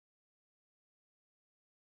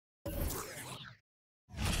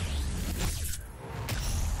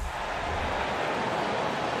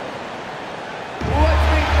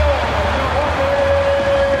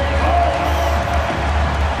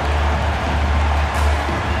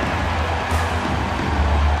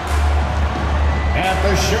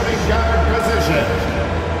shooting guard position.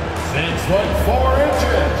 6 foot 4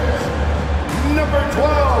 inches. Number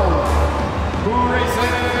 12,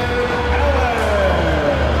 Grayson Allen.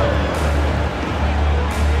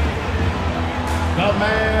 The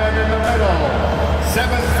man in the middle,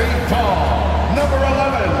 7 feet tall, number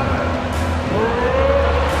 11,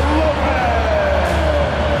 Lopez.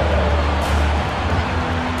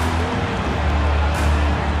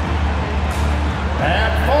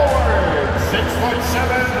 At forward,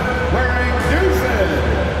 6'7", wearing deuces,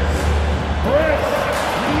 Chris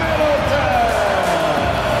Middleton.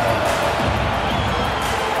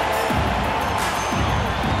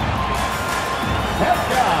 At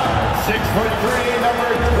guard, 6'3", number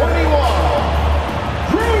 21,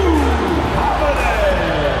 Drew Holiday.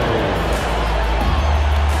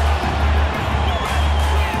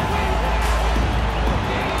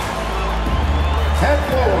 At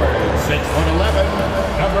forward, 6'11",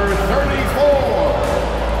 number 34,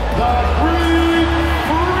 the Greek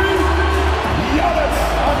Freak, Giannis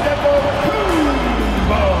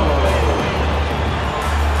Antetokounmpo.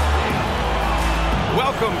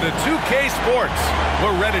 Welcome to 2K Sports.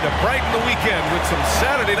 We're ready to brighten the weekend with some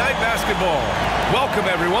Saturday night basketball. Welcome,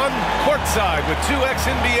 everyone. Courtside with 2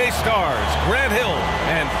 ex-NBA stars, Grant Hill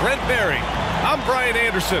and Brent Berry. I'm Brian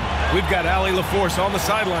Anderson. We've got Allie LaForce on the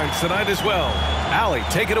sidelines tonight as well. Allie,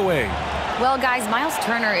 take it away. Well, guys, Miles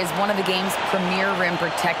Turner is one of the game's premier rim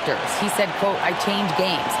protectors. He said, quote, "I change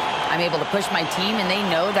games. I'm able to push my team, and they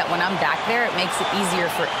know that when I'm back there, it makes it easier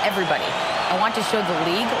for everybody. I want to show the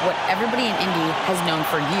league what everybody in Indy has known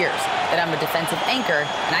for years, that I'm a defensive anchor,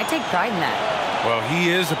 and I take pride in that." Well, he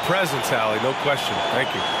is a presence, Allie, no question. Thank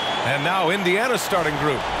you. And now Indiana's starting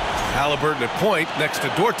group. Halliburton at point next to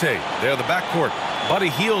Duarte. They're the backcourt. Buddy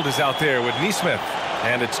Hield is out there with Nesmith.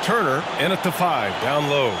 And it's Turner in at the 5, down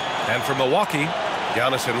low. And for Milwaukee,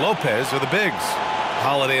 Giannis and Lopez are the bigs.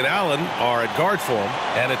 Holiday and Allen are at guard form.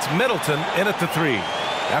 And it's Middleton in at the 3.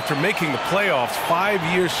 After making the playoffs 5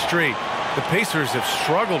 years straight, the Pacers have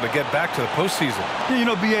struggled to get back to the postseason. You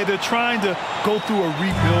know, B.A., they're trying to go through a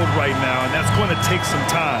rebuild right now, and that's going to take some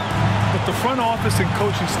time. But the front office and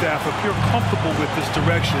coaching staff appear comfortable with this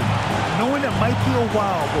direction, knowing it might be a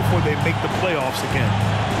while before they make the playoffs again.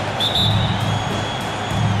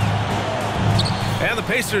 And the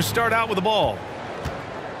Pacers start out with the ball.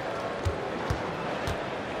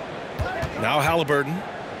 Now Halliburton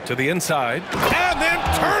to the inside. And then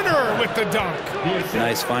Turner with the dunk.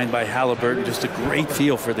 Nice find by Halliburton. Just a great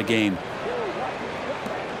feel for the game.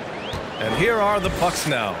 And here are the Bucks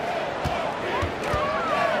now.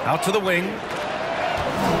 Out to the wing.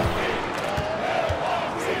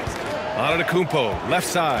 Antetokounmpo, left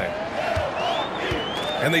side.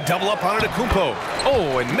 And they double up Antetokounmpo.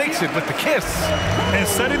 Oh, and makes it with the kiss. And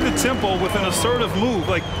setting the tempo with an assertive move.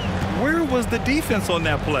 Like, where was the defense on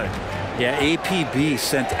that play? Yeah, APB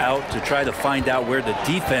sent out to try to find out where the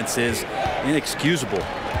defense is. Inexcusable.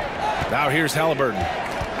 Now here's Halliburton.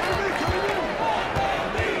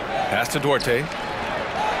 Pass to Duarte.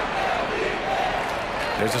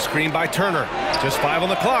 There's a screen by Turner. Just 5 on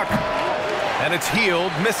the clock. And it's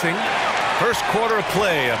Hield missing. First quarter of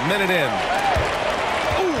play, a minute in.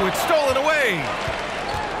 Ooh, it's stolen away.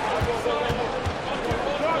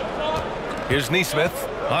 Here's Nesmith.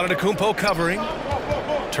 Antetokounmpo covering.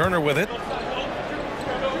 Turner with it.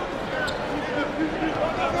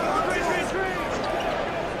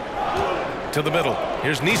 To the middle.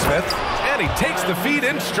 Here's Nesmith. And he takes the feed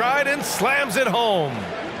in stride and slams it home.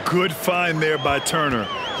 Good find there by Turner.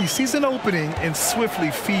 He sees an opening and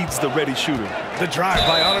swiftly feeds the ready shooter. The drive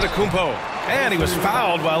by Antetokounmpo. And he was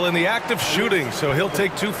fouled while in the act of shooting, so he'll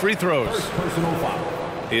take 2 free throws.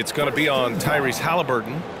 It's going to be on Tyrese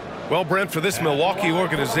Halliburton. Well, Brent, for this Milwaukee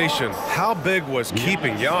organization, how big was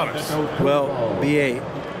keeping Giannis? Well, B.A.,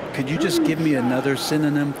 could you just give me another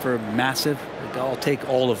synonym for massive? I'll take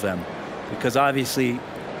all of them. Because obviously,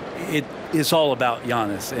 it is all about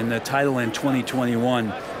Giannis. And the title in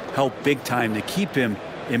 2021 helped big time to keep him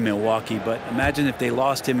in Milwaukee. But imagine if they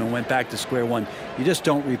lost him and went back to square one. You just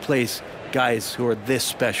don't replace guys who are this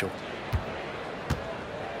special.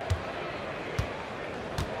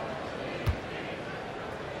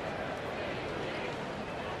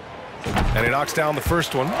 And he knocks down the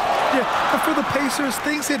first one. Yeah, and for the Pacers,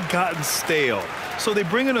 things had gotten stale. So they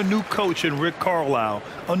bring in a new coach in Rick Carlisle,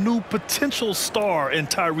 a new potential star in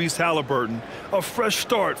Tyrese Halliburton, a fresh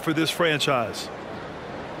start for this franchise.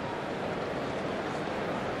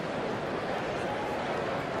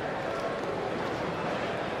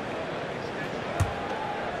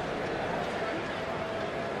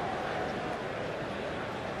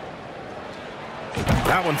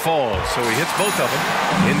 That one falls, so he hits both of them.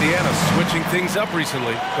 Indiana switching things up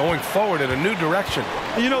recently, going forward in a new direction.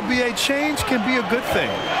 You know, B.A., change can be a good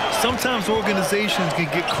thing. Sometimes organizations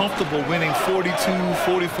can get comfortable winning 42,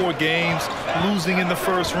 44 games, losing in the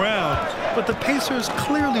first round. But the Pacers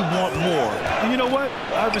clearly want more. And you know what?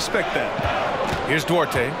 I respect that. Here's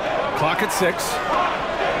Duarte. Clock at 6.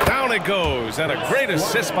 Down it goes, and a great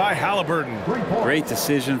assist by Halliburton. Great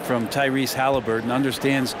decision from Tyrese Halliburton.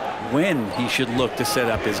 Understands when he should look to set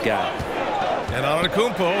up his guy. And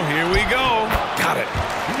Antetokounmpo, here we go. Got it.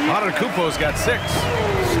 Antetokounmpo's got 6.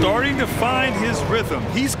 Starting to find his rhythm.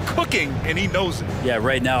 He's cooking, and he knows it. Yeah,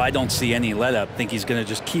 right now I don't see any let up. I think he's going to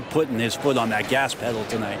just keep putting his foot on that gas pedal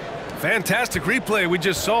tonight. Fantastic replay we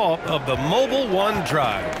just saw of the Mobile One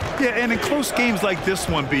drive. Yeah, and in close games like this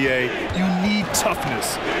one, B.A., you need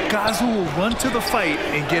toughness. Guys who will run to the fight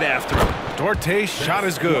and get after it. Duarte's shot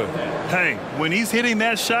is good. Hey, when he's hitting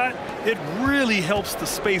that shot, it really helps the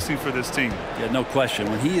spacing for this team. Yeah, no question.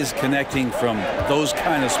 When he is connecting from those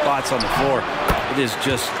kind of spots on the floor, it is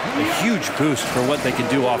just a huge boost for what they can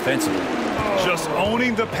do offensively. Just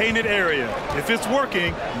owning the painted area. If it's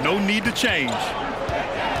working, no need to change.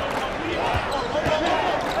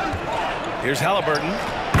 Here's Halliburton.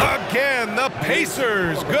 Again, the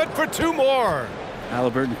Pacers. Good for 2 more.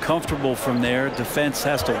 Halliburton comfortable from there. Defense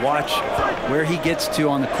has to watch where he gets to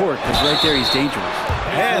on the court because right there he's dangerous.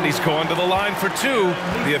 And he's going to the line for 2.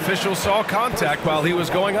 The official saw contact while he was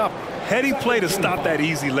going up. Heady play to stop that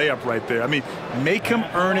easy layup right there. I mean, make him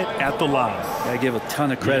earn it at the line. I give a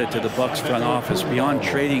ton of credit to the Bucks front office beyond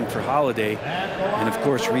trading for Holiday and, of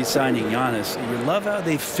course, re-signing Giannis. You love how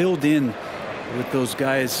they filled in with those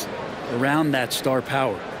guys around that star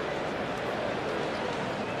power.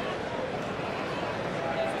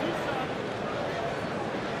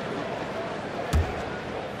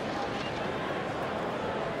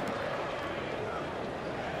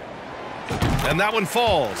 And that one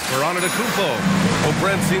falls for Antetokounmpo. Well,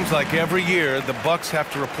 Brent, seems like every year the Bucks have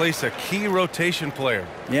to replace a key rotation player.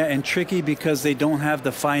 Yeah, and tricky because they don't have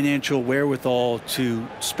the financial wherewithal to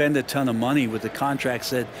spend a ton of money with the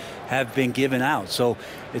contracts that have been given out. So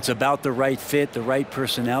it's about the right fit, the right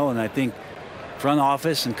personnel, and I think front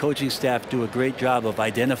office and coaching staff do a great job of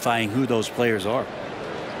identifying who those players are.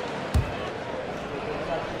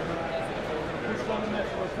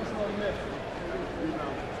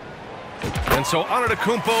 And so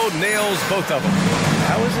Antetokounmpo nails both of them.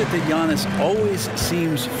 How is it that Giannis always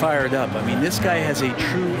seems fired up? I mean, this guy has a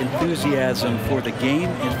true enthusiasm for the game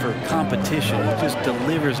and for competition. He just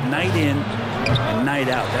delivers night in and night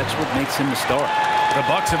out. That's what makes him a star. The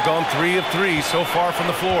Bucks have gone 3 of 3 so far from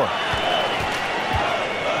the floor.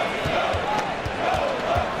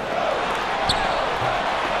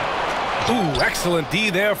 Ooh, excellent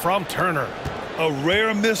D there from Turner. A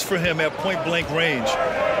rare miss for him at point-blank range.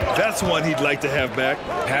 That's one he'd like to have back.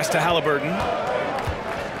 Pass to Halliburton.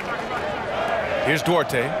 Here's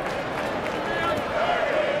Duarte.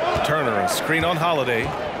 Turner, a screen on Holiday.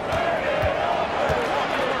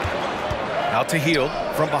 Out to Hield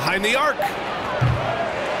from behind the arc.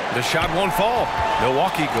 The shot won't fall.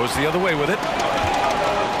 Milwaukee goes the other way with it.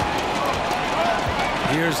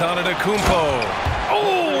 Here's Antetokounmpo.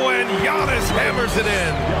 Oh, and Giannis hammers it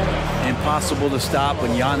in. Impossible to stop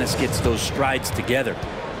when Giannis gets those strides together.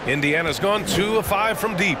 Indiana's gone 2 of 5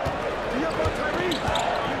 from deep.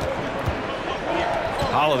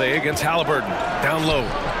 Holiday against Halliburton. Down low.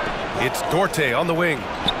 It's Duarte on the wing.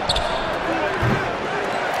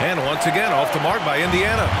 And once again off the mark by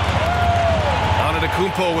Indiana.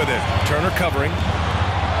 Antetokounmpo with it. Turner covering.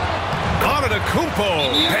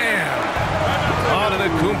 Antetokounmpo. Bam!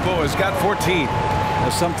 Antetokounmpo has got 14. Now,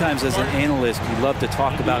 sometimes as an analyst, you love to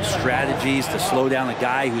talk about strategies to slow down a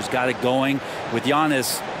guy who's got it going. With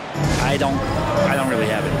Giannis, I don't really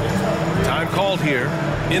have it. Time called here.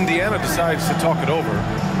 Indiana decides to talk it over.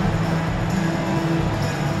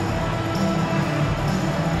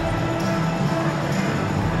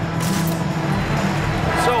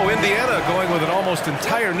 So Indiana going with an almost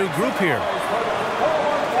entire new group here.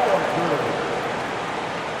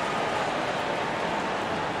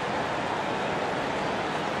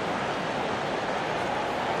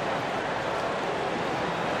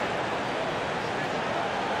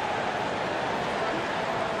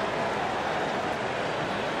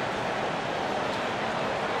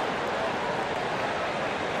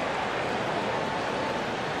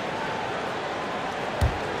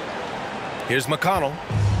 Here's McConnell.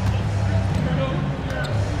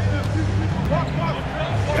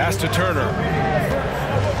 Pass to Turner.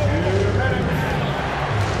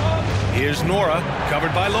 Here's Nora,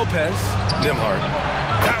 covered by Lopez. Nimhart.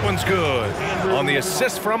 That one's good. on the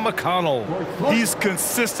assist from McConnell. He's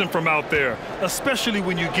consistent from out there, especially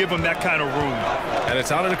when you give him that kind of room. And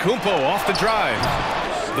it's Antetokounmpo off the drive.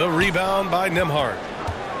 The rebound by Nembhard.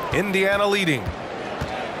 Indiana leading.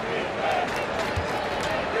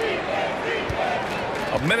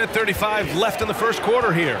 A minute 35 left in the first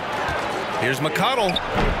quarter here. Here's McConnell,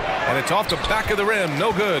 and it's off the back of the rim.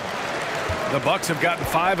 No good. The Bucks have gotten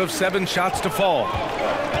 5 of 7 shots to fall.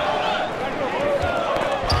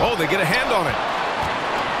 Oh, they get a hand on it.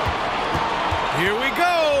 Here we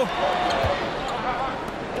go.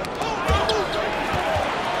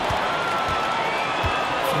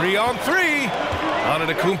 Three on three.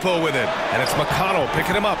 Antetokounmpo with it, and it's McConnell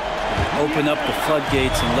picking him up. Open up the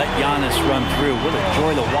floodgates and let Giannis run through. What a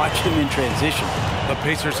joy to watch him in transition. The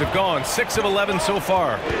Pacers have gone 6 of 11 so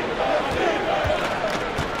far.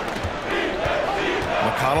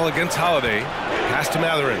 McConnell against Holiday. Pass to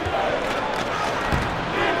Mathurin.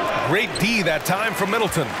 Great D that time from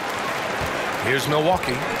Middleton. Here's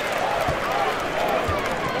Milwaukee.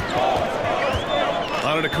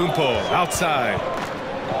 Antetokounmpo outside.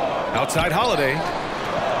 Outside Holiday.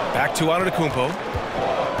 Back to Antetokounmpo.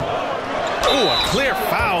 Oh, a clear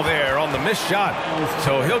foul there on the missed shot.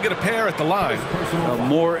 So he'll get a pair at the line.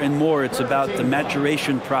 More and more, it's about the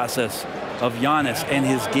maturation process of Giannis and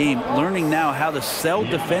his game, learning now how to sell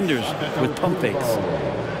defenders with pump fakes.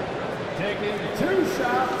 Taking 2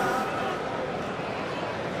 shots.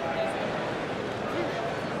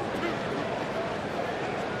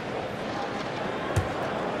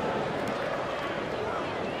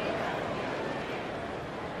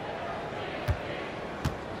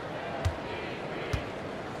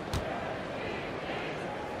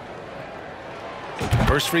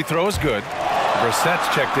 First free throw is good.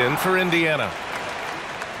 Brissett's checked in for Indiana.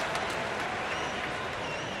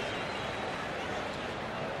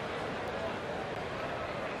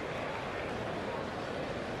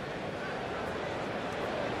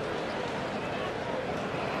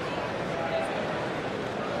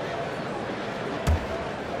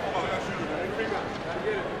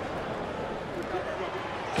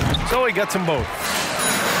 So he gets them both.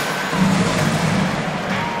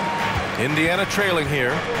 Indiana trailing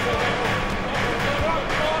here.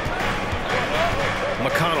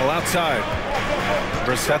 McConnell outside.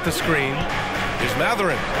 Brissett the screen. Here's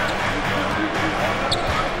Mathurin.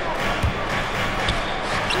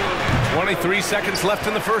 23 seconds left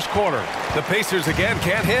in the first quarter. The Pacers again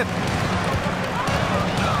can't hit.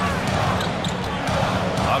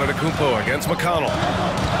 Antetokounmpo against McConnell.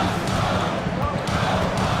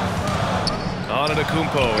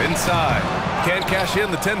 Antetokounmpo inside. Can't cash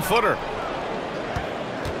in the 10-footer.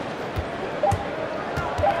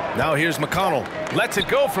 Now here's McConnell. Lets it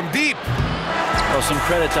go from deep. Well, some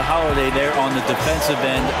credit to Holiday there on the defensive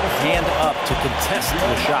end. Hand up to contest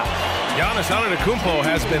the shot. Giannis Antetokounmpo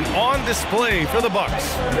has been on display for the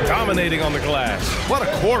Bucks, dominating on the glass. What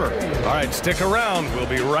a quarter. All right, stick around. We'll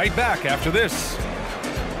be right back after this.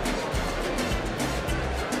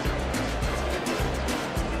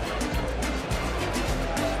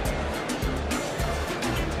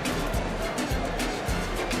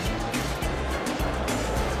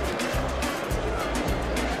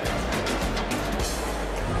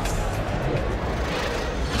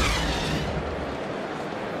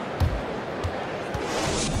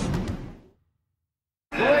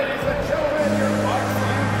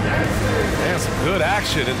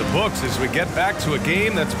 In the books as we get back to a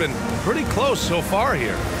game that's been pretty close so far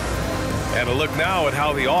here. And a look now at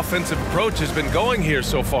how the offensive approach has been going here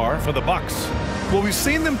so far for the Bucks. Well, we've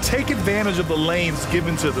seen them take advantage of the lanes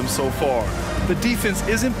given to them so far. The defense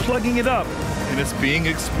isn't plugging it up, and it's being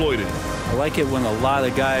exploited. I like it when a lot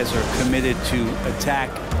of guys are committed to attack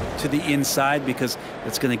to the inside because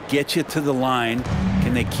it's going to get you to the line.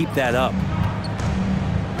 Can they keep that up?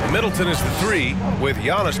 Middleton is the 3, with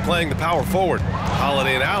Giannis playing the power forward.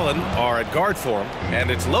 Holiday and Allen are at guard for him,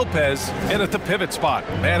 and it's Lopez in at the pivot spot,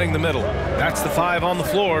 manning the middle. That's the 5 on the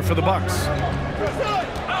floor for the Bucks.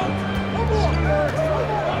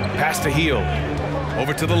 Pass to Heel.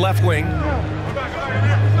 Over to the left wing.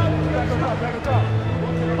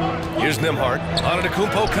 Here's Nembhard.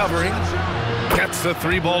 Antetokounmpo covering. Gets the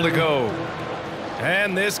 3 ball to go.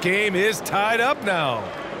 And this game is tied up now.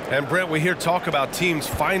 And Brent, we hear talk about teams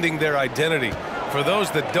finding their identity. For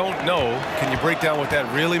those that don't know, can you break down what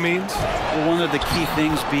that really means? Well, one of the key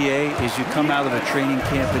things, BA, is you come out of a training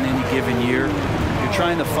camp in any given year. You're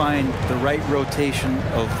trying to find the right rotation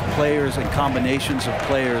of players and combinations of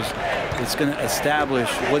players that's going to establish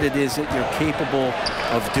what it is that you're capable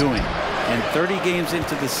of doing. And 30 games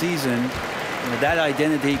into the season, that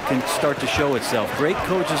identity can start to show itself. Great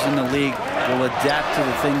coaches in the league will adapt to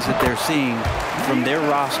the things that they're seeing from their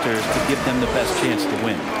rosters to give them the best chance to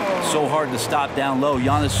win. So hard to stop down low.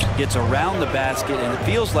 Giannis gets around the basket, and it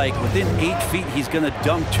feels like within 8 feet he's going to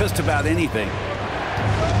dunk just about anything.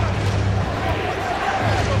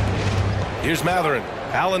 Here's Matherin.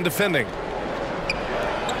 Allen defending.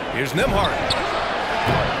 Here's Nembhard.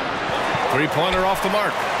 Three-pointer off the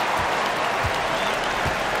mark.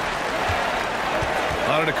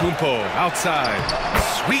 Antetokounmpo outside.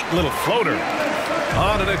 Sweet little floater.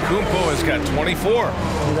 Antetokounmpo has got 24.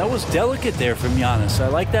 Well, that was delicate there from Giannis. I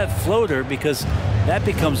like that floater because that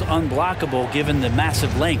becomes unblockable given the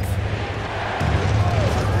massive length.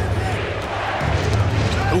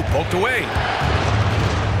 Ooh, poked away.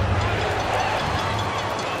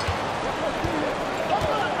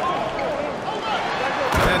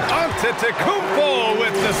 And Antetokounmpo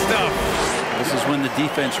with the stuff. This is when the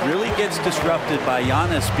defense really gets disrupted by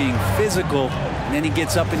Giannis being physical, and then he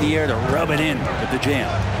gets up in the air to rub it in with the jam.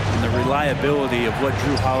 And the reliability of what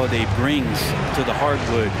Jrue Holiday brings to the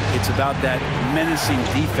hardwood, it's about that menacing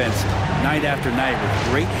defense night after night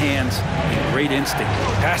with great hands and great instinct.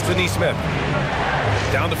 Pass to Nesmith.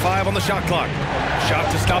 Down to 5 on the shot clock. Shot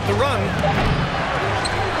to stop the run.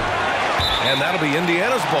 And that'll be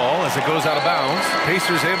Indiana's ball as it goes out of bounds.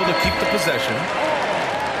 Pacers able to keep the possession.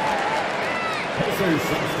 Pacers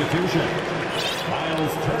substitution.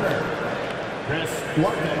 Miles Turner. Chris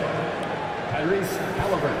Duarte. Tyrese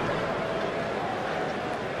Halliburton.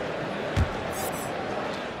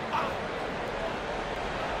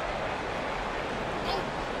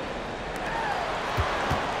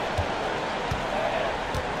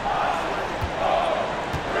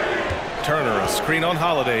 Turner, a screen on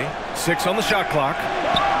Holiday. 6 on the shot clock.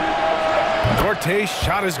 Duarte's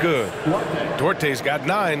shot is good. Duarte's got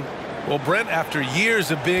 9. Well, Brent, after years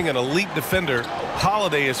of being an elite defender,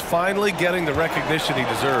 Holiday is finally getting the recognition he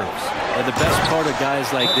deserves. And the best part of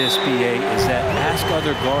guys like this, PA, is that ask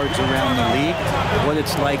other guards around the league what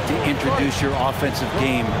it's like to introduce your offensive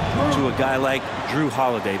game to a guy like Jrue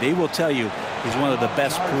Holiday. They will tell you he's one of the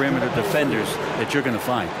best perimeter defenders that you're going to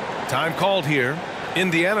find. Time called here.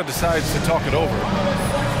 Indiana decides to talk it over.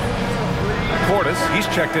 Portis, he's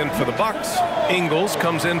checked in for the Bucks. Ingles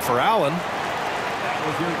comes in for Allen.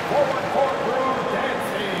 Was your forward courtroom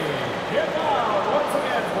dancing. Get down once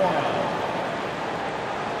again for him.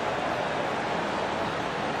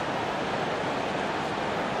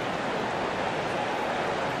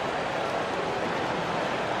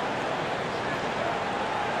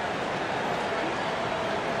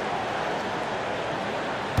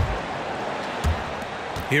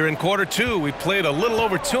 Here in quarter 2, we played a little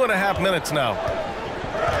over 2.5 minutes now.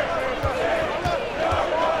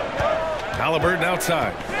 Halliburton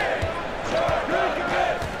outside.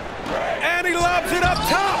 And he lobs it up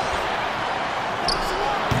top.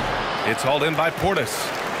 It's hauled in by Portis.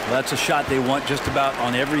 Well, that's a shot they want just about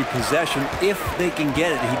on every possession if they can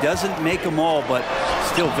get it. He doesn't make them all, but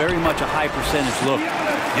still very much a high percentage look.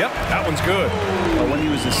 Yep, that one's good. But when he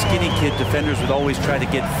was a skinny kid, defenders would always try to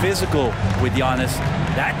get physical with Giannis.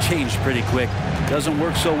 That changed pretty quick. Doesn't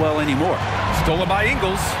work so well anymore. Stolen by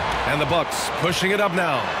Ingles. And the Bucks pushing it up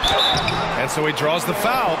now. And so he draws the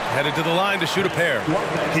foul, headed to the line to shoot a pair.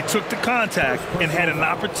 He took the contact and had an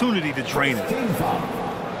opportunity to drain it.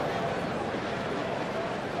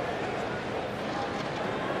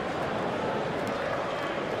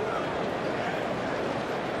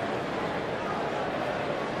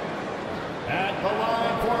 At the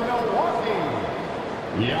line for Milwaukee,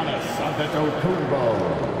 Giannis Antetokounmpo.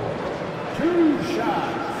 2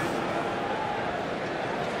 shots.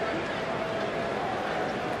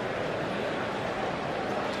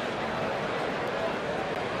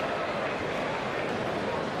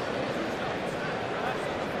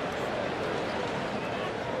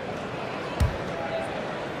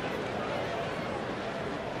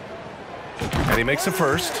 And he makes the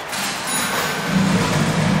first.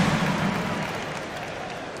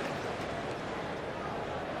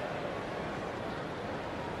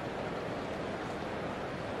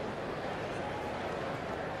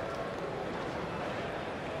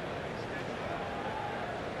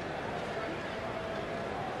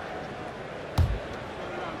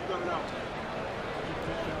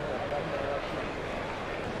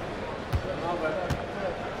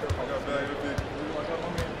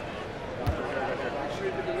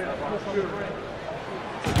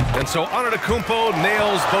 And so Antetokounmpo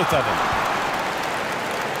nails both of them.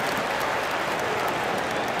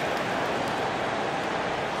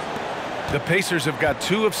 The Pacers have got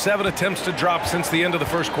 2 of 7 attempts to drop since the end of the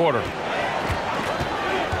first quarter.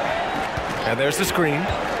 And there's the screen.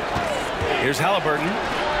 Here's Halliburton.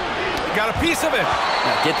 got a piece of it.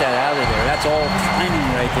 Now get that out of there. That's all timing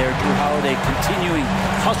right there. Drew Holiday continuing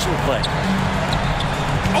hustle play.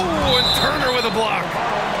 Oh, and Turner with a block.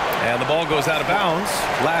 And the ball goes out of bounds.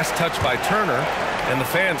 Last touch by Turner. And the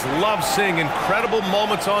fans love seeing incredible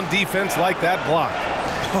moments on defense like that block.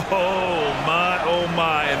 Oh, my.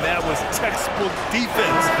 And that was textbook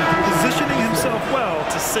defense. Positioning himself well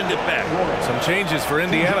to send it back. Some changes for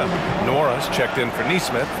Indiana. Norris checked in for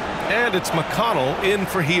Neesmith. And it's McConnell in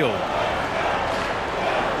for Hield.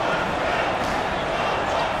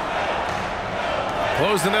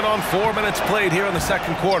 Closing in on 4 minutes played here in the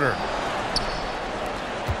second quarter.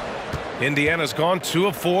 Indiana's gone 2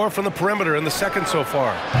 of 4 from the perimeter in the second so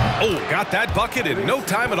far. Oh, got that bucket in no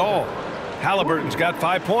time at all. Halliburton's got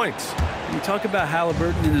 5 points. You talk about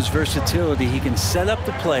Halliburton and his versatility. He can set up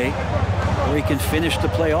the play, or he can finish the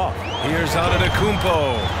play off. Here's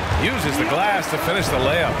Antetokounmpo. Uses the glass to finish the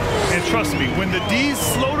layup. And trust me, when the D's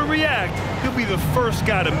slow to react, he'll be the first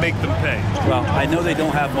guy to make them pay. Well, I know they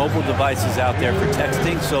don't have mobile devices out there for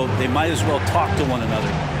texting, so they might as well talk to one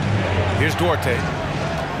another. Here's Duarte.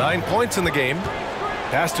 9 points in the game.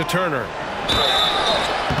 Pass to Turner.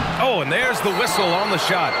 Oh, and there's the whistle on the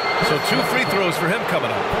shot. So 2 free throws for him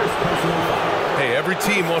coming up. Hey, every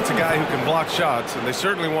team wants a guy who can block shots, and they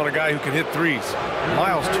certainly want a guy who can hit threes.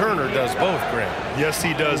 Miles Turner does both, Grant. Yes,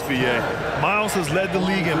 he does, B.A. Miles has led the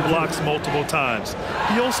league in blocks multiple times.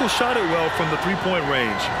 He also shot it well from the three-point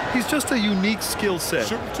range. He's just a unique skill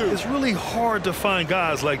set. It's really hard to find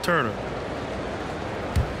guys like Turner.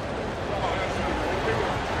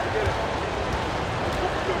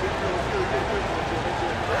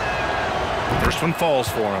 First one falls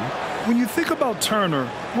for him. When you think about Turner,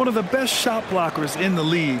 one of the best shot blockers in the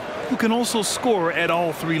league, who can also score at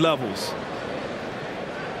all 3 levels.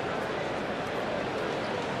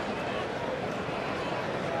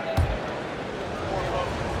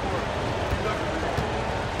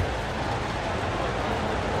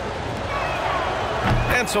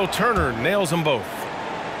 And so Turner nails them both.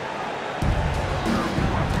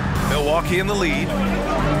 Milwaukee in the lead.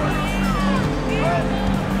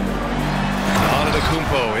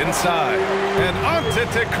 Antetokounmpo inside, and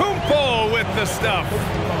Antetokounmpo with the stuff.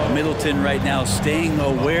 Middleton right now staying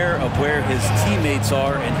aware of where his teammates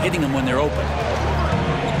are and hitting them when they're open.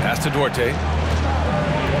 Pass to Duarte.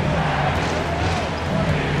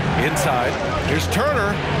 Inside. Here's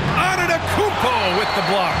Turner. Antetokounmpo with the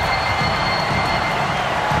block.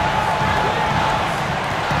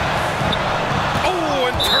 Oh,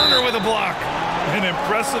 and Turner with a block. An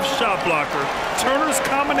impressive shot blocker. Turner's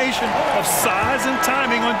combination of size and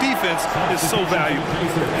timing on defense is so valuable.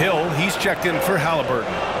 Hill, he's checked in for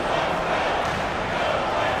Halliburton.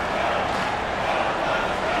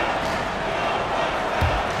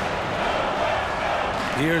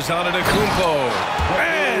 Here's Antetokounmpo.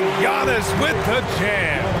 And Giannis with the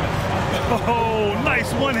jam. Oh,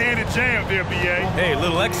 nice one-handed jam there, B.A. Hey,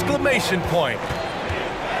 little exclamation point.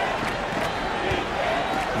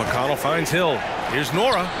 McConnell finds Hill. Here's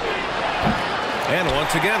Nora. And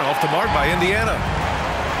once again, off the mark by Indiana.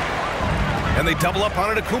 And they double up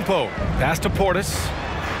on Antetokounmpo. Pass to Portis.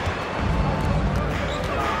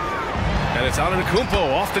 And it's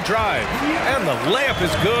Antetokounmpo off the drive. And the layup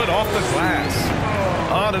is good off the glass.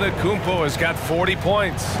 Antetokounmpo has got 40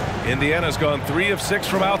 points. Indiana's gone 3 of 6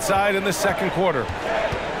 from outside in the second quarter.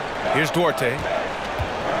 Here's Duarte.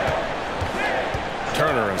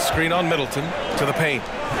 Turner, a screen on Middleton to the paint.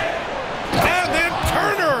 And then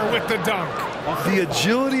Turner with the dunk. The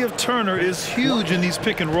agility of Turner is huge in these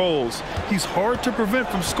pick and rolls. He's hard to prevent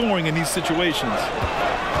from scoring in these situations.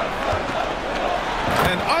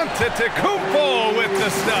 And Antetokounmpo with the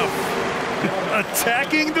stuff.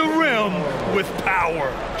 Attacking the rim with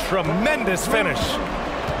power. Tremendous finish.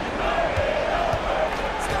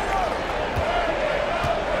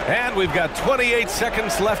 And we've got 28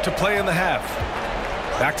 seconds left to play in the half.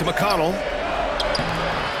 Back to McConnell.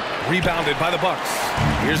 Rebounded by the Bucks.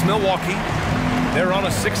 Here's Milwaukee. They're on a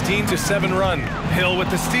 16-7 run. Hill with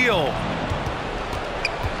the steal.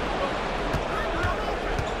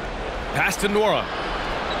 Pass to Nora.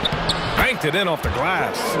 Banked it in off the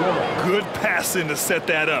glass. Good passing to set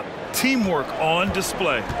that up. Teamwork on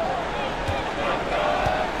display.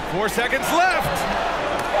 4 seconds left.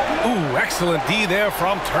 Ooh, excellent D there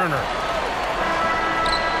from Turner.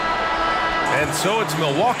 And so it's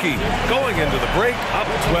Milwaukee going into the break up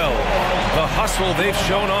 12. The hustle they've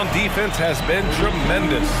shown on defense has been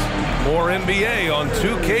tremendous. More NBA on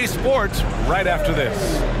 2K Sports right after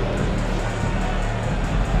this.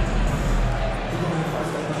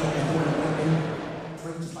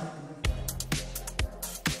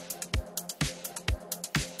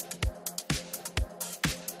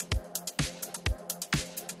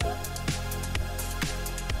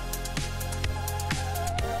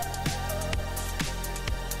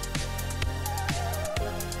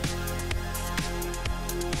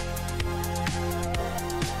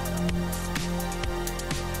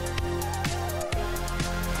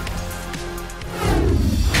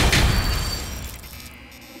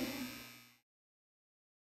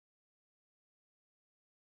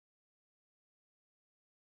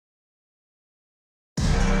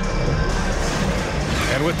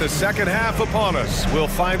 with the second half upon us. We'll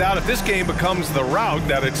find out if this game becomes the rout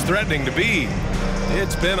that it's threatening to be.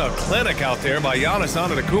 It's been a clinic out there by Giannis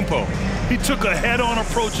Antetokounmpo. He took a head-on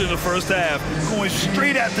approach in the first half, going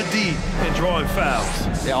straight at the D and drawing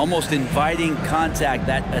fouls. Yeah, almost inviting contact,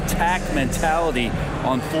 that attack mentality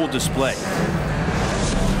on full display.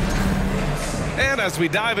 And as we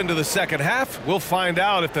dive into the second half, we'll find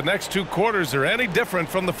out if the next two quarters are any different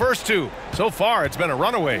from the first two. So far, it's been a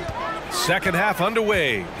runaway. Second half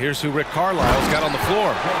underway. Here's who Rick Carlisle's got on the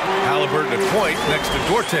floor. Halliburton at point next to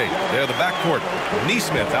Duarte. They're the backcourt.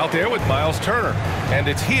 Nesmith out there with Miles Turner. And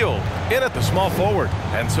it's Hield in at the small forward.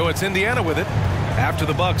 And so it's Indiana with it after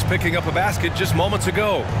the Bucks picking up a basket just moments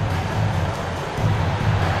ago.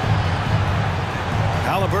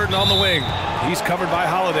 Halliburton on the wing. He's covered by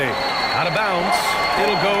Holiday. Out of bounds.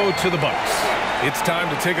 It'll go to the Bucks. It's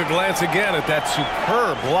time to take a glance again at that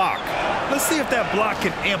superb block. Let's see if that block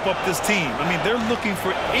can amp up this team. I mean, they're looking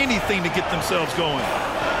for anything to get themselves going.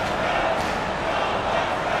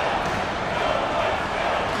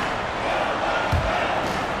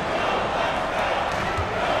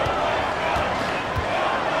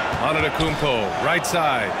 Antetokounmpo, right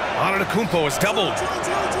side. Antetokounmpo is doubled.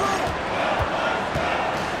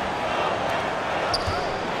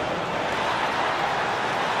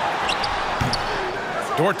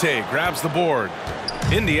 Duarte grabs the board.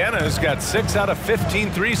 Indiana's got 6 out of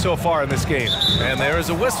 15 threes so far in this game. And there is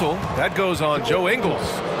a whistle. That goes on Joe Ingles.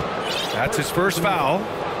 That's his first foul.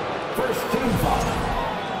 First team foul.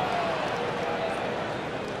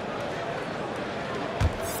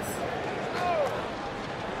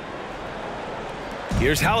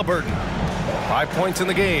 Here's Halliburton. 5 points in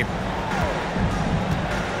the game.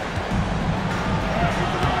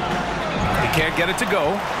 He can't get it to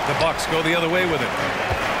go. The Bucks go the other way with it.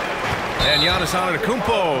 And Giannis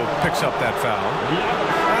Antetokounmpo picks up that foul.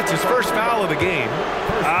 That's his first foul of the game.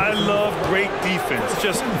 I love great defense.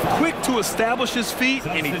 Just quick to establish his feet,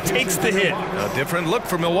 and he takes the hit. A different look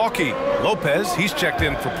for Milwaukee. Lopez, he's checked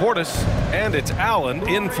in for Portis. And it's Allen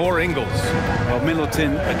in for Ingles. Well,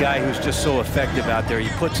 Middleton, a guy who's just so effective out there. He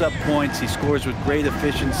puts up points. He scores with great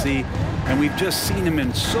efficiency. And we've just seen him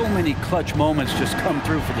in so many clutch moments just come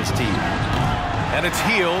through for this team. And it's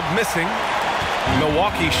Hield missing.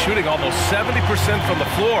 Milwaukee shooting almost 70% from the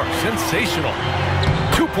floor. Sensational.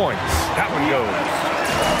 2 points. That one goes.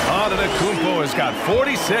 Antetokounmpo has got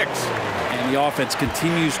 46. And the offense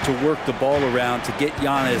continues to work the ball around to get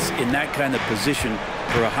Giannis in that kind of position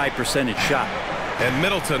for a high percentage shot. And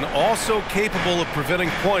Middleton also capable of preventing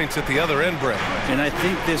points at the other end, Brett. And I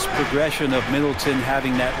think this progression of Middleton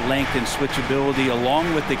having that length and switchability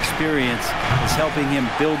along with experience is helping him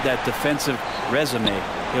build that defensive resume.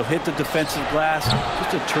 He'll hit the defensive glass.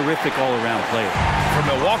 Just a terrific all-around player. For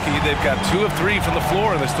Milwaukee, they've got 2 of 3 from the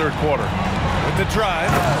floor in this third quarter. With the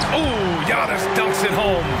drive. Oh, Giannis dunks it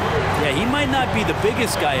home. Yeah, he might not be the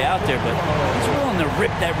biggest guy out there, but he's willing to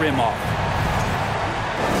rip that rim off.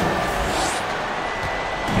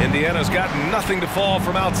 Indiana's got nothing to fall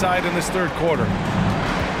from outside in this third quarter.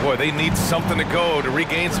 Boy, they need something to go to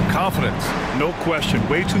regain some confidence. No question.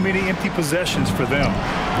 Way too many empty possessions for them.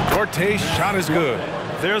 Duarte's shot is good.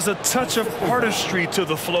 There's a touch of artistry to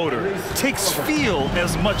the floater. Takes feel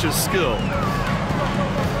as much as skill.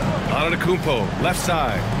 Antetokounmpo, left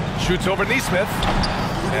side. Shoots over Nesmith.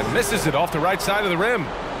 And misses it off the right side of the rim.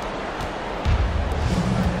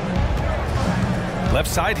 Left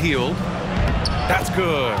side Hield. That's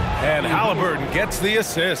good. And Halliburton gets the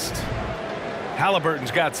assist.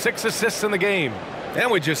 Halliburton's got 6 assists in the game.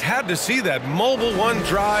 And we just had to see that mobile one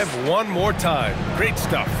drive one more time. Great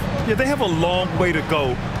stuff. Yeah, they have a long way to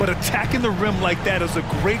go, but attacking the rim like that is a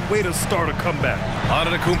great way to start a comeback.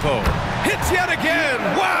 Antetokounmpo hits yet again.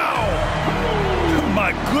 Wow!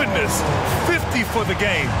 My goodness, 50 for the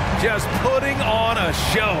game. Just putting on a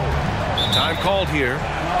show. Time called here.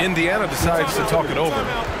 Indiana decides to talk it over.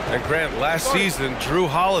 And Grant, last season, Drew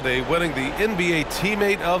Holiday winning the NBA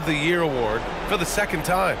Teammate of the Year award for the second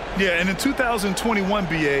time. Yeah, and in 2021,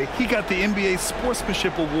 BA, he got the NBA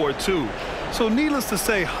Sportsmanship Award, too. So needless to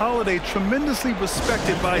say, Holiday tremendously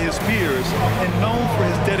respected by his peers and known for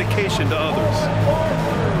his dedication to others.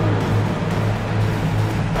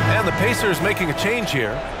 And the Pacers making a change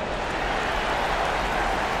here.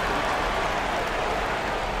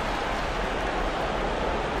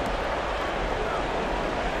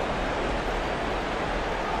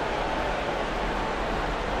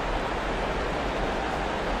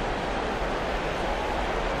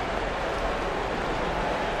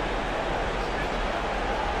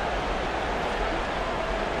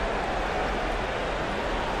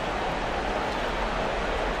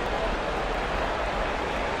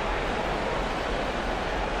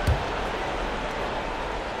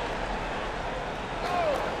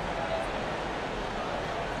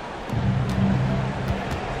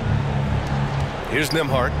 Here's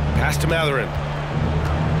Nembhard. Pass to Mathurin.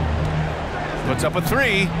 Puts up a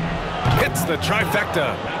three. Hits the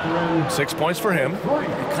trifecta. 6 points for him.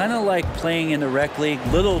 Kind of like playing in the rec league,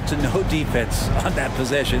 little to no defense on that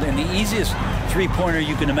possession, and the easiest three-pointer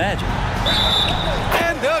you can imagine.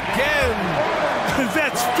 And again!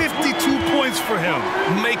 That's 52 points for him.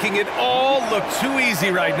 Making it all look too easy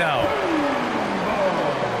right now.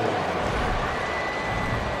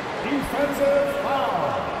 Defensive foul.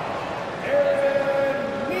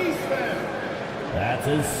 That's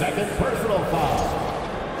his second personal foul.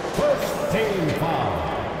 First team foul.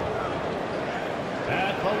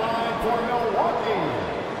 At the line for Milwaukee,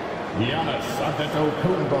 Giannis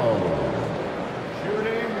Antetokounmpo.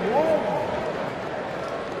 Shooting one.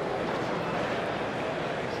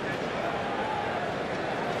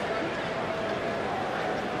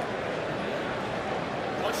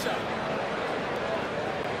 One shot.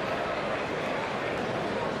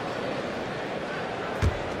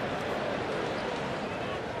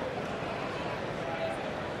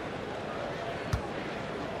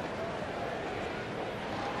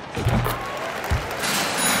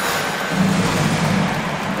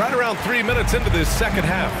 Right around 3 minutes into this second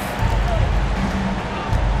half.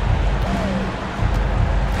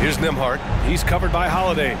 Here's Nembhard. He's covered by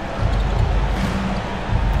Holiday.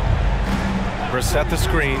 Brissett the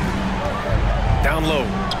screen. Down low.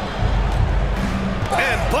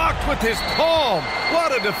 And blocked with his palm.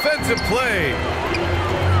 What a defensive play.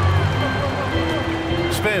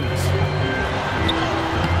 Spins.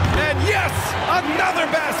 And yes, another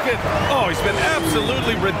basket. Oh, he's been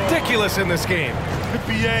absolutely ridiculous in this game.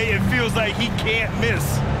 BA, it feels like he can't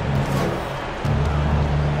miss.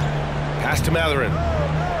 Pass to Mathurin.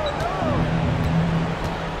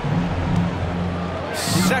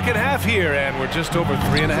 Second half here, and we're just over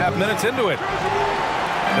 3.5 minutes into it.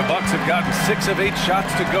 The Bucks have gotten 6 of 8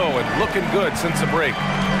 shots to go and looking good since the break.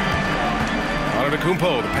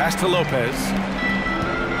 Antetokounmpo, the pass to Lopez.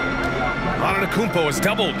 Antetokounmpo is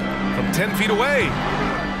doubled from 10 feet away.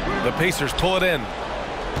 The Pacers pull it in.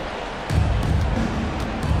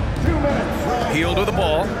 2 minutes. Hield with the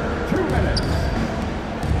ball. 2 minutes.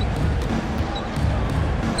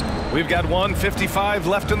 We've got 1:55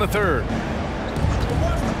 left in the third.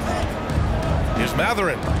 Here's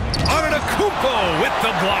Mathurin. Antetokounmpo with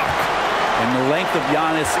the block. And the length of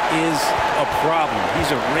Giannis is a problem.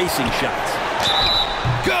 He's erasing shots.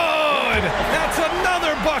 Good! That's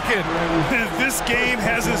another bucket. This game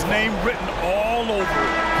has his name written all over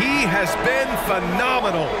it. He has been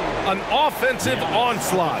phenomenal. An offensive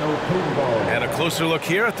onslaught. And a closer look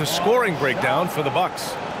here at the scoring breakdown for the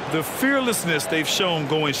Bucks. The fearlessness they've shown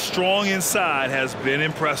going strong inside has been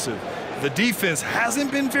impressive. The defense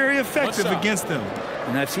hasn't been very effective against them.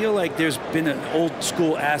 And I feel like there's been an old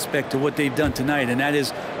school aspect to what they've done tonight, and that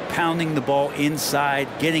is pounding the ball inside,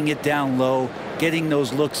 getting it down low, getting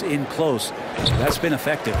those looks in close. That's been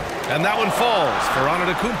effective. And that one falls for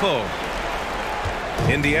Antetokounmpo.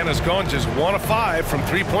 Indiana's gone just 1 of 5 from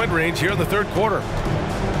three-point range here in the third quarter.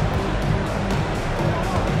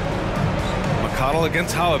 McConnell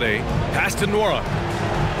against Holiday. Pass to Nora.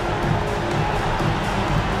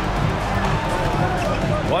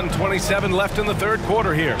 1:27 left in the third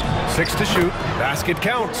quarter here. 6 to shoot. Basket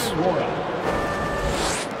counts.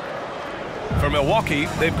 For Milwaukee,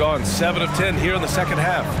 they've gone 7 of 10 here in the second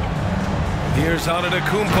half. Here's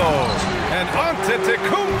Antetokounmpo. And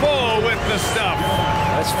Antetokounmpo with the stuff.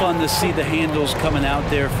 That's fun to see the handles coming out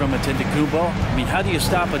there from Antetokounmpo. I mean, how do you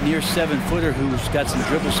stop a near 7-footer who's got some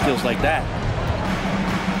dribble skills like that?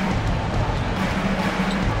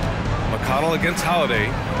 McConnell against Holiday.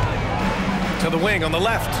 To the wing on the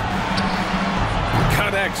left.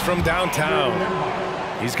 Connects from downtown.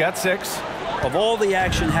 He's got 6. Of all the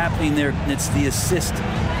action happening there, it's the assist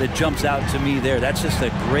that jumps out to me there. That's just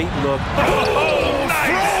a great look. Oh,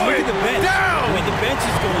 nice! Look at the bench. Down! I mean, the bench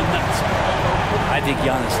is going nuts. I think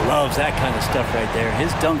Giannis loves that kind of stuff right there.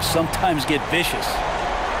 His dunks sometimes get vicious.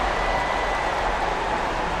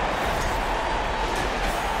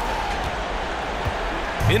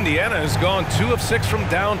 Indiana has gone 2 of 6 from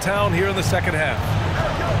downtown here in the second half.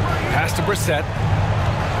 Pass to Brissett.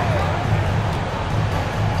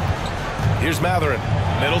 Here's Mathurin.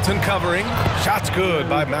 Middleton covering. Shot's good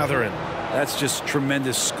by Mathurin. That's just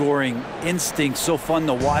tremendous scoring instinct. So fun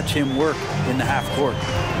to watch him work in the half court.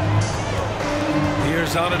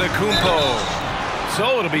 Here's Antetokounmpo.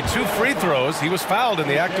 So it'll be 2 free throws. He was fouled in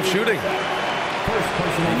the act of shooting.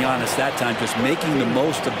 And Giannis that time just making the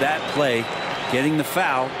most of that play, getting the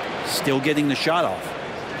foul, still getting the shot off.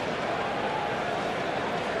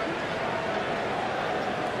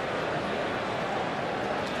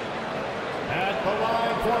 At the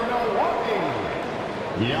line for Milwaukee,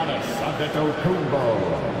 Giannis Antetokounmpo.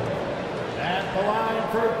 At the line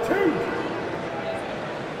for 2.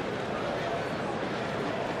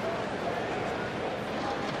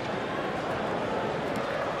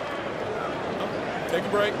 Take a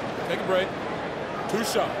break. Take a break. 2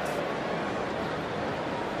 shots.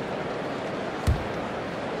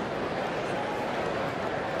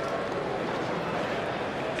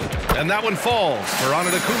 And that one falls for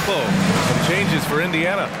Antetokounmpo. Some changes for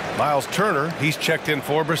Indiana. Miles Turner, he's checked in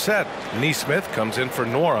for Brissett. Neesmith comes in for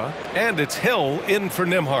Nora. And it's Hill in for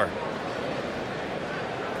Nembhard.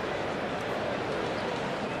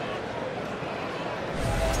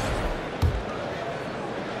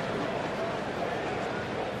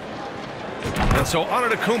 And so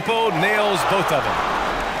Antetokounmpo nails both of them.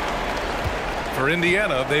 For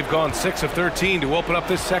Indiana, they've gone 6 of 13 to open up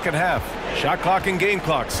this second half. Shot clock and game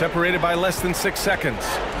clock separated by less than 6 seconds.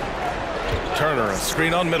 Turner, a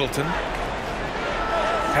screen on Middleton.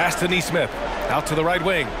 Pass to Neesmith, out to the right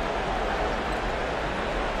wing.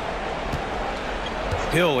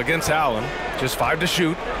 Hill against Allen, just 5 to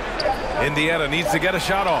shoot. Indiana needs to get a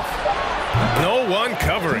shot off. No one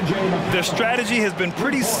covering. Their strategy has been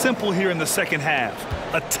pretty simple here in the second half.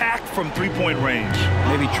 Attack from three-point range.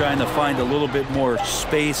 Maybe trying to find a little bit more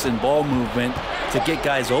space and ball movement to get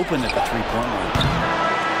guys open at the three-point line.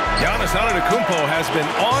 Giannis Antetokounmpo has been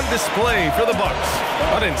on display for the Bucks.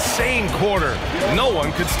 An insane quarter. No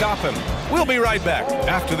one could stop him. We'll be right back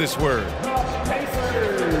after this word.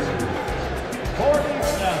 Pacers,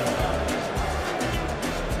 47.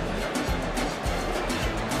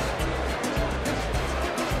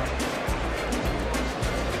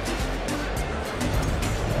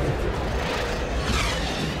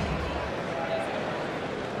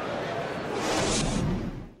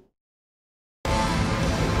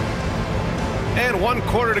 And 1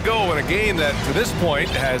 quarter to go in a game that, to this point,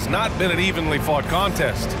 has not been an evenly fought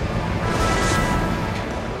contest.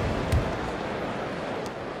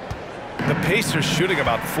 The Pacers shooting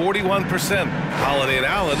about 41%. Holiday and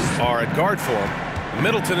Allen are at guard for him.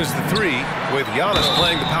 Middleton is the 3, with Giannis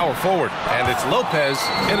playing the power forward. And it's Lopez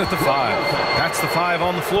in at the 5. That's the 5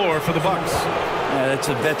 on the floor for the Bucks. That's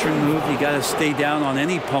a veteran move. You got to stay down on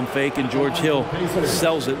any pump fake, and George Hill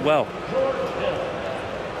sells it well.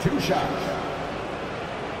 2 shots.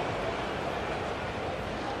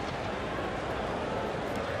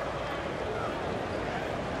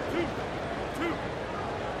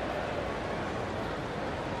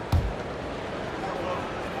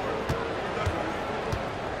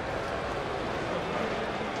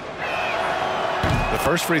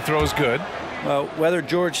 First free throw is good. Well, whether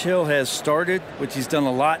George Hill has started, which he's done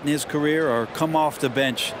a lot in his career, or come off the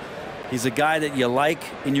bench, he's a guy that you like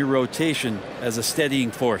in your rotation as a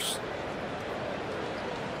steadying force.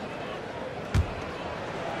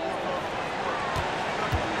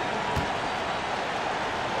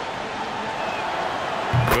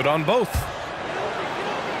 Good on both.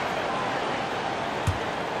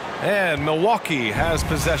 And Milwaukee has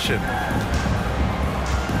possession.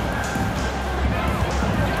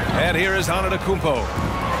 And here is Antetokounmpo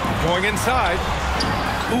going inside.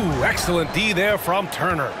 Ooh, excellent D there from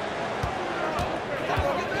Turner.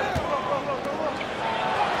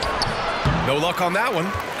 No luck on that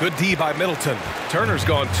one. Good D by Middleton. Turner's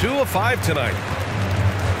gone 2 of 5 tonight.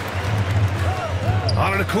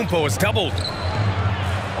 Antetokounmpo is doubled.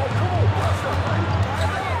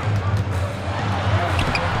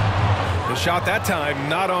 The shot that time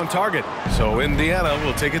not on target. So Indiana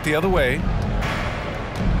will take it the other way.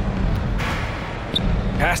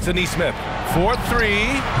 Pass to Neesmith.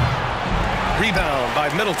 4-3. Rebound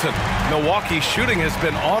by Middleton. Milwaukee's shooting has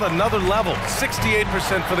been on another level. 68%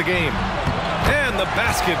 for the game. And the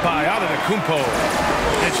basket by Antetokounmpo.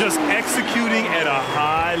 And just executing at a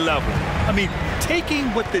high level. I mean,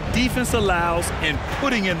 taking what the defense allows and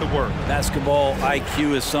putting in the work. Basketball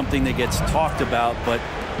IQ is something that gets talked about, but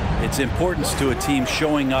its importance to a team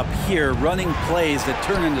showing up here, running plays that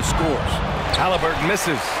turn into scores. Halliburton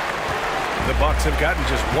misses. The Bucks have gotten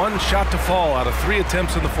just 1 shot to fall out of 3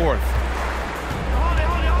 attempts in the 4th.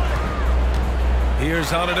 Here's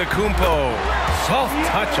Antetokounmpo. Soft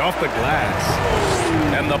touch off the glass.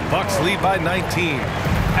 And the Bucks lead by 19.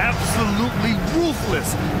 Absolutely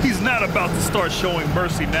ruthless. He's not about to start showing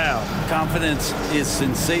mercy now. Confidence is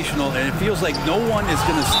sensational, and it feels like no one is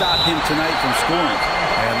going to stop him tonight from scoring.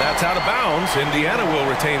 And that's out of bounds. Indiana will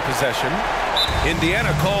retain possession. Indiana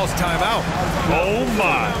calls timeout. Oh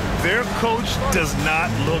my, their coach does not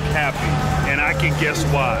look happy, and I can guess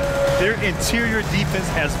why. Their interior defense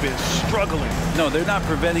has been struggling. No, they're not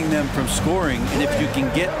preventing them from scoring, and if you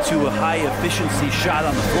can get to a high-efficiency shot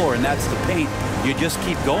on the floor, and that's the paint, you just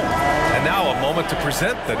keep going. And now a moment to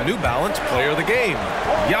present the New Balance Player of the Game,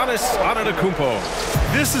 Giannis Antetokounmpo.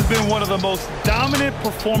 This has been one of the most dominant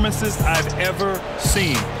performances I've ever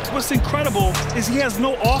seen. What's incredible is he has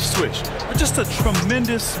no off switch, but just a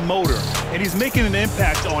tremendous motor, and he's making an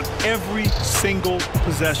impact on every single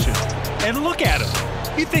possession. And look at him.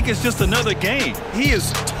 You think it's just another game. He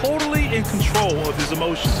is totally in control of his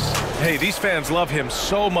emotions. Hey, these fans love him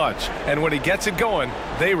so much, and when he gets it going,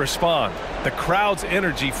 they respond. The crowd's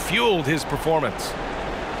energy fueled his performance.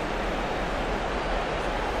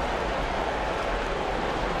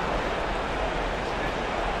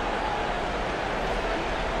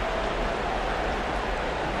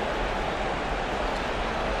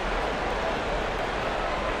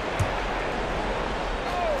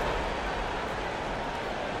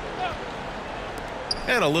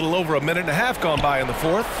 And a little over a minute and a half gone by in the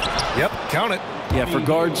fourth. Yep, count it. Yeah, for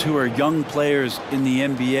guards who are young players in the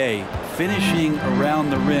NBA, finishing around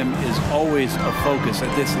the rim is always a focus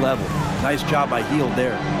at this level. Nice job by Hield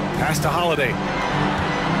there. Pass to Holiday.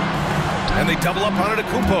 And they double up on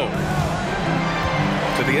Antetokounmpo.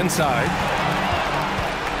 To the inside.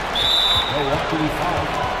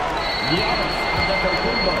 Giannis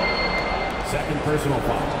Antetokounmpo. Second personal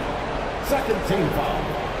foul. Second team foul.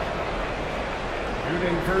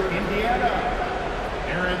 Shooting for Indiana,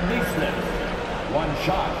 Aaron Neesmith. One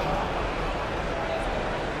shot.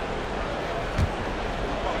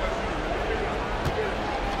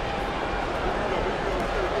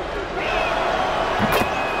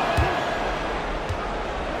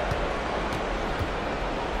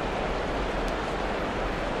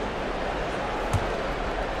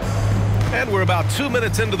 And we're about 2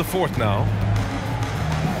 minutes into the fourth now.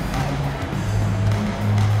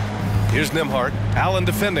 Here's Nembhard. Allen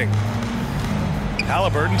defending.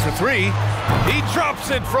 Halliburton for three. He drops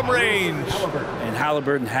it from range. And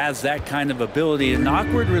Halliburton has that kind of ability. An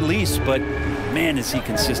awkward release, but man, is he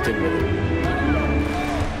consistent with it.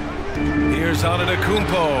 Here's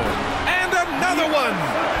Antetokounmpo. And another one.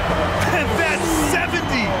 And that's 70.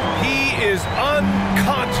 He is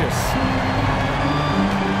unconscious.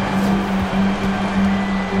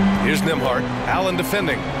 Here's Nembhard. Allen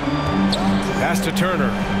defending. Pass to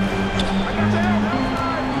Turner.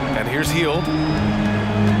 And here's Hield.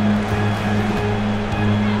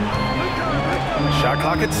 Shot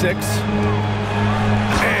clock at 6.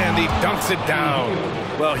 And he dunks it down.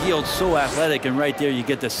 Well, Hield's so athletic, and right there you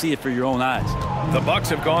get to see it for your own eyes. The Bucks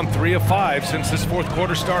have gone 3 of 5 since this fourth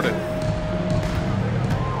quarter started.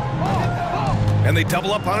 And they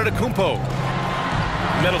double up on Antetokounmpo.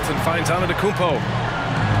 Middleton finds Antetokounmpo.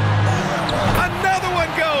 Another one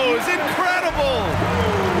goes. Incredible.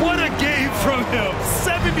 What a game from him.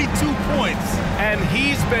 72 points. And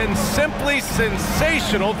he's been simply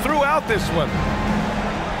sensational throughout this one.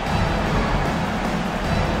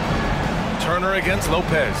 Turner against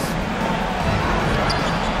Lopez.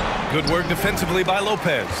 Good work defensively by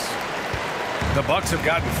Lopez. The Bucks have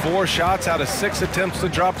gotten 4 shots out of 6 attempts to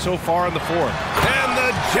drop so far in the fourth. And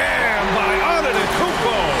the jam by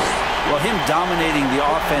Antetokounmpo. Well, him dominating the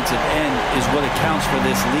offensive end is what accounts for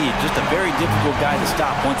this lead. Just a very difficult guy to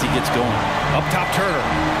stop once he gets going. Up top Turner.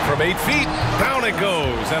 From 8 feet, down it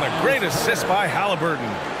goes. And a great assist by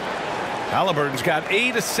Halliburton. Halliburton's got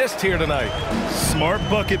 8 assists here tonight. Smart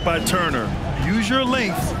bucket by Turner. Use your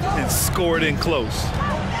length and score it in close.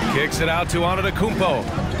 Kicks it out to Antetokounmpo.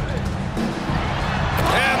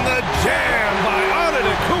 And the jam by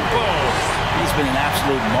Antetokounmpo. He's been an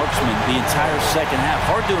absolute marksman the entire second half.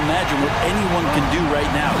 Hard to imagine what anyone can do right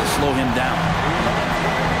now to slow him down.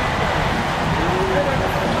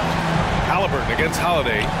 Halliburton against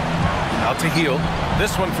Holiday. Out to Hield.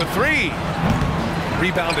 This one for 3.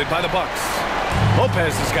 Rebounded by the Bucks.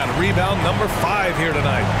 Lopez has got rebound number 5 here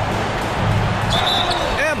tonight.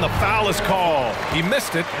 And the foul is called. He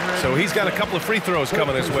missed it, so he's got a couple of free throws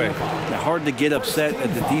coming his way. Hard to get upset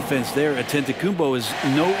at the defense there. Antetokounmpo is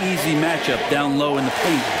no easy matchup down low in the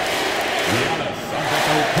paint.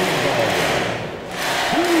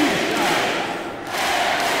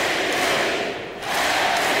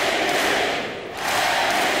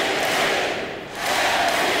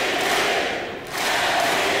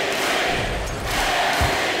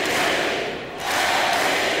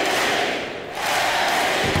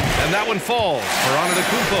 And that one falls for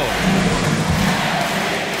Antetokounmpo.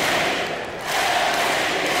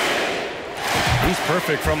 He's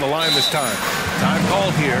perfect from the line this time. Time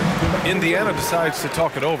called here. Indiana decides to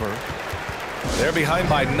talk it over. They're behind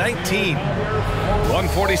by 19.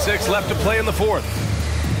 1:46 left to play in the fourth.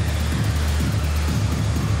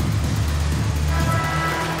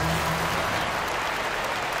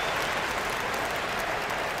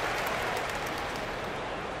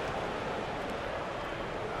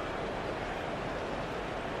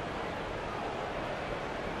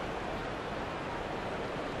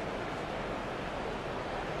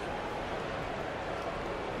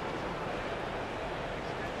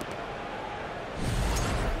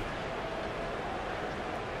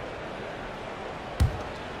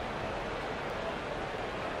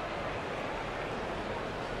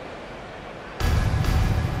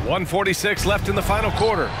 1:46 left in the final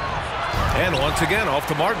quarter. And once again, off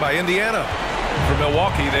the mark by Indiana. For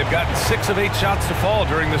Milwaukee, they've gotten 6 of 8 shots to fall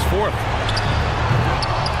during this fourth.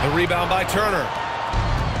 The rebound by Turner.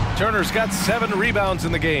 Turner's got 7 rebounds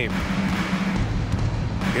in the game.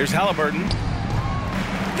 Here's Halliburton.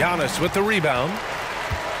 Giannis with the rebound.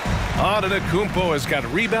 Antetokounmpo has got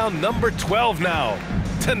rebound number 12 now.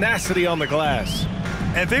 Tenacity on the glass.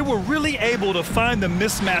 And they were really able to find the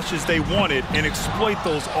mismatches they wanted and exploit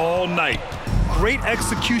those all night. Great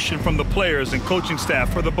execution from the players and coaching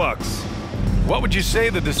staff for the Bucks. What would you say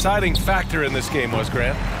the deciding factor in this game was,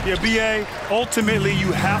 Grant? Yeah, B.A., ultimately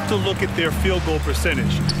you have to look at their field goal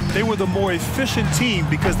percentage. They were the more efficient team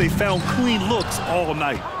because they found clean looks all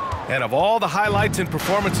night. And of all the highlights and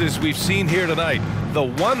performances we've seen here tonight, the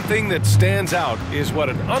one thing that stands out is what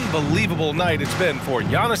an unbelievable night it's been for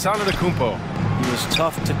Giannis Antetokounmpo. He was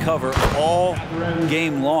tough to cover all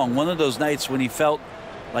game long. One of those nights when he felt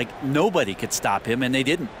like nobody could stop him, and they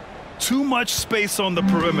didn't. Too much space on the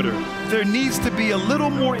perimeter. There needs to be a little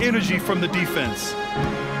more energy from the defense.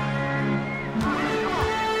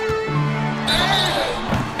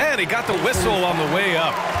 And he got the whistle on the way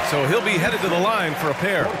up, so he'll be headed to the line for a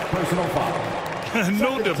pair. Personal foul.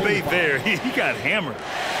 No debate there. He got hammered.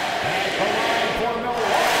 And the line for Milwaukee.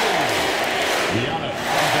 Giannis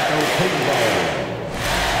Antetokounmpo.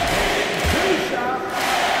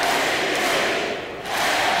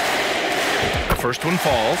 First one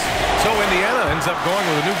falls, so Indiana ends up going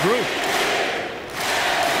with a new group.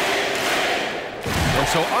 And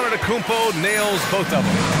so Antetokounmpo nails both of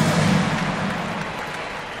them.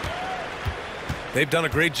 They've done a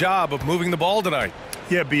great job of moving the ball tonight.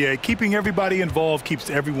 Yeah, B.A., keeping everybody involved keeps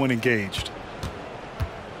everyone engaged.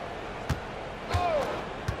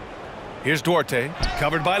 Here's Duarte,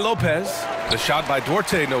 covered by Lopez. The shot by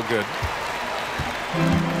Duarte, no good.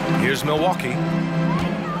 Here's Milwaukee.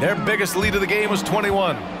 Their biggest lead of the game was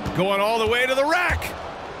 21. Going all the way to the rack.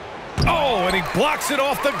 Oh, and he blocks it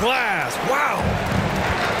off the glass. Wow.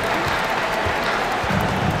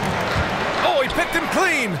 Oh, he picked him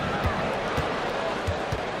clean.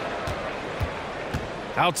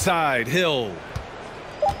 Outside, Hill.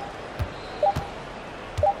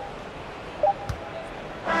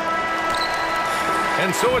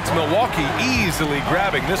 And so it's Milwaukee easily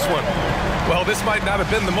grabbing this one. Well, this might not have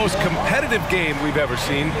been the most competitive game we've ever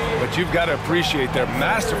seen, but you've got to appreciate their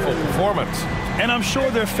masterful performance. And I'm sure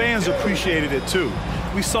their fans appreciated it too.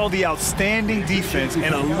 We saw the outstanding defense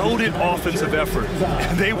and a loaded offensive effort.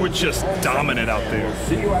 They were just dominant out there.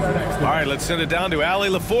 All right, let's send it down to Allie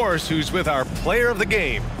LaForce, who's with our player of the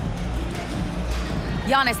game.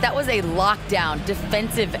 Giannis, that was a lockdown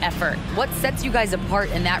defensive effort. What sets you guys apart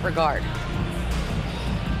in that regard?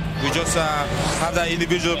 We just have that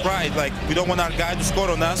individual pride. Like, we don't want our guy to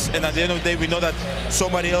score on us, and at the end of the day, we know that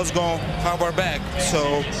somebody else going to have our back.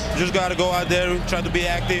 So we just got to go out there, try to be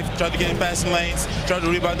active, try to get in passing lanes, try to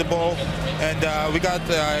rebound the ball. And we got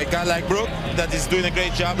a guy like Brook that is doing a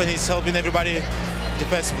great job, and he's helping everybody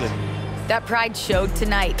defensively. That pride showed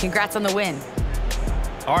tonight. Congrats on the win.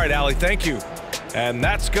 All right, Allie, thank you. And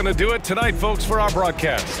that's going to do it tonight, folks, for our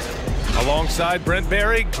broadcast. Alongside Brent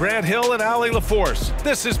Barry, Grant Hill, and Allie LaForce,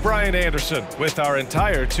 this is Brian Anderson with our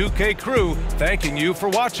entire 2K crew thanking you for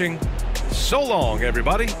watching. So long,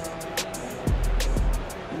 everybody.